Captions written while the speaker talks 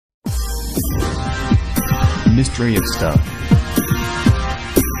Mystery of Stuff.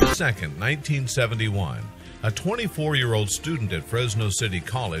 2nd, 1971. A 24-year-old student at Fresno City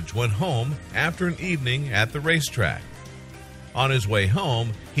College went home after an evening at the racetrack. On his way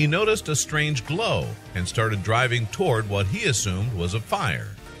home, he noticed a strange glow and started driving toward what he assumed was a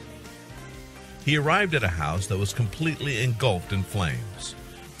fire. He arrived at a house that was completely engulfed in flames.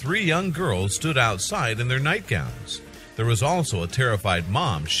 3 young girls stood outside in their nightgowns. There was also a terrified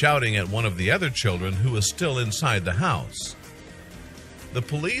mom shouting at one of the other children who was still inside the house. The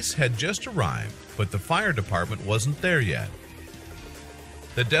police had just arrived, but the fire department wasn't there yet.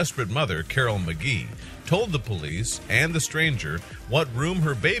 The desperate mother, Carol McGee, told the police and the stranger what room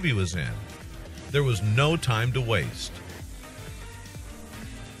her baby was in. There was no time to waste.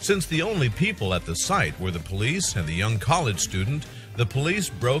 Since the only people at the site were the police and the young college student, the police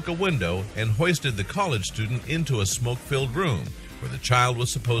broke a window and hoisted the college student into a smoke-filled room where the child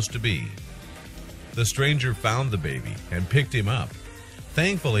was supposed to be. The stranger found the baby and picked him up.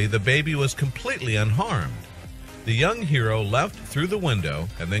 Thankfully, the baby was completely unharmed. The young hero left through the window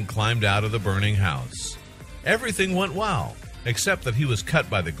and then climbed out of the burning house. Everything went well, except that he was cut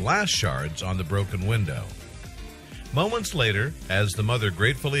by the glass shards on the broken window. Moments later, as the mother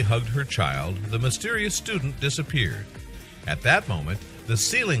gratefully hugged her child, the mysterious student disappeared. At that moment, the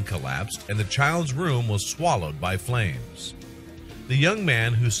ceiling collapsed and the child's room was swallowed by flames. The young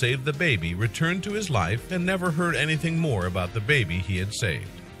man who saved the baby returned to his life and never heard anything more about the baby he had saved.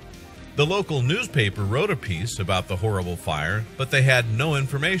 The local newspaper wrote a piece about the horrible fire, but they had no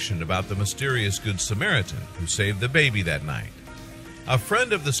information about the mysterious Good Samaritan who saved the baby that night. A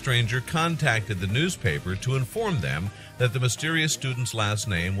friend of the stranger contacted the newspaper to inform them that the mysterious student's last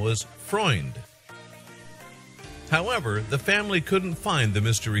name was Freund. However, the family couldn't find the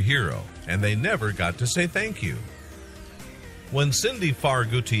mystery hero, and they never got to say thank you. When Cindy Farr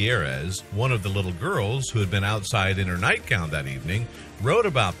Gutierrez, one of the little girls who had been outside in her nightgown that evening, wrote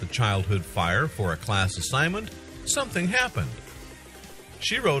about the childhood fire for a class assignment, something happened.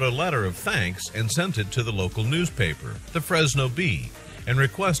 She wrote a letter of thanks and sent it to the local newspaper, the Fresno Bee, and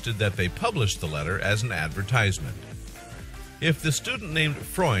requested that they publish the letter as an advertisement. If the student named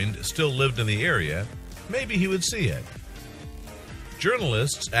Freund still lived in the area, maybe he would see it.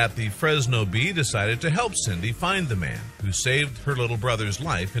 Journalists at the Fresno Bee decided to help Cindy find the man who saved her little brother's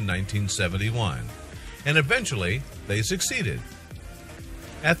life in 1971, and eventually they succeeded.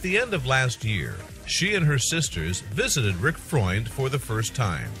 At the end of last year, she and her sisters visited Rick Freund for the first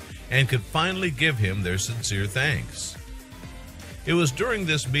time and could finally give him their sincere thanks. It was during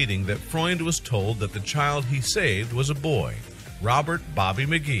this meeting that Freund was told that the child he saved was a boy, Robert Bobby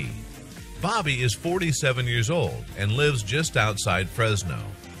McGee. Bobby is 47 years old and lives just outside Fresno.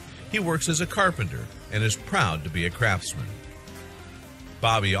 He works as a carpenter and is proud to be a craftsman.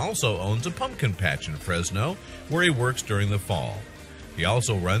 Bobby also owns a pumpkin patch in Fresno where he works during the fall. He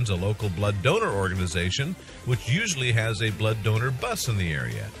also runs a local blood donor organization which usually has a blood donor bus in the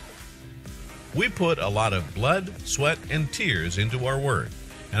area. We put a lot of blood, sweat, and tears into our work,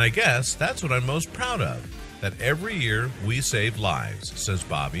 and I guess that's what I'm most proud of, that every year we save lives, says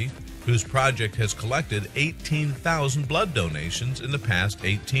Bobby, whose project has collected 18,000 blood donations in the past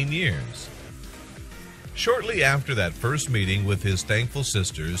 18 years. Shortly after that first meeting with his thankful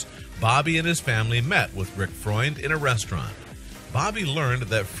sisters, Bobby and his family met with Rick Freund in a restaurant. Bobby learned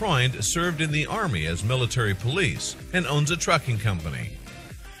that Freund served in the Army as military police and owns a trucking company.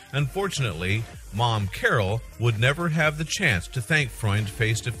 Unfortunately, Mom Carol would never have the chance to thank Freund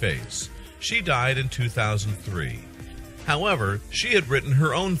face-to-face. She died in 2003. However, she had written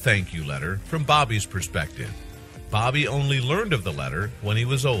her own thank you letter from Bobby's perspective. Bobby only learned of the letter when he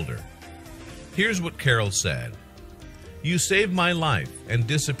was older. Here's what Carol said. "You saved my life and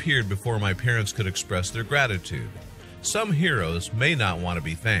disappeared before my parents could express their gratitude. Some heroes may not want to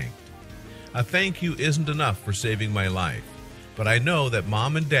be thanked. A thank you isn't enough for saving my life, but I know that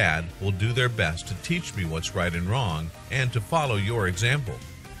Mom and Dad will do their best to teach me what's right and wrong and to follow your example.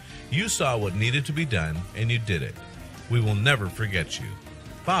 You saw what needed to be done and you did it. We will never forget you.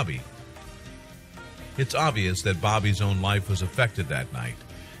 Bobby." It's obvious that Bobby's own life was affected that night.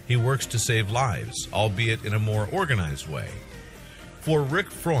 He works to save lives, albeit in a more organized way. For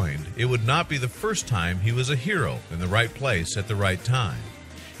Rick Freund, it would not be the first time he was a hero in the right place at the right time.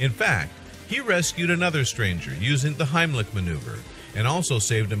 In fact, he rescued another stranger using the Heimlich maneuver and also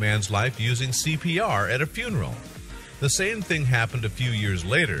saved a man's life using CPR at a funeral. The same thing happened a few years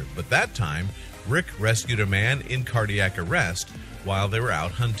later, but that time, Rick rescued a man in cardiac arrest while they were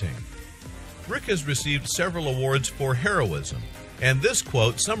out hunting. Rick has received several awards for heroism, and this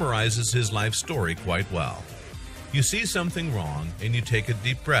quote summarizes his life story quite well. You see something wrong and you take a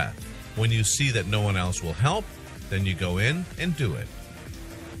deep breath. When you see that no one else will help, then you go in and do it.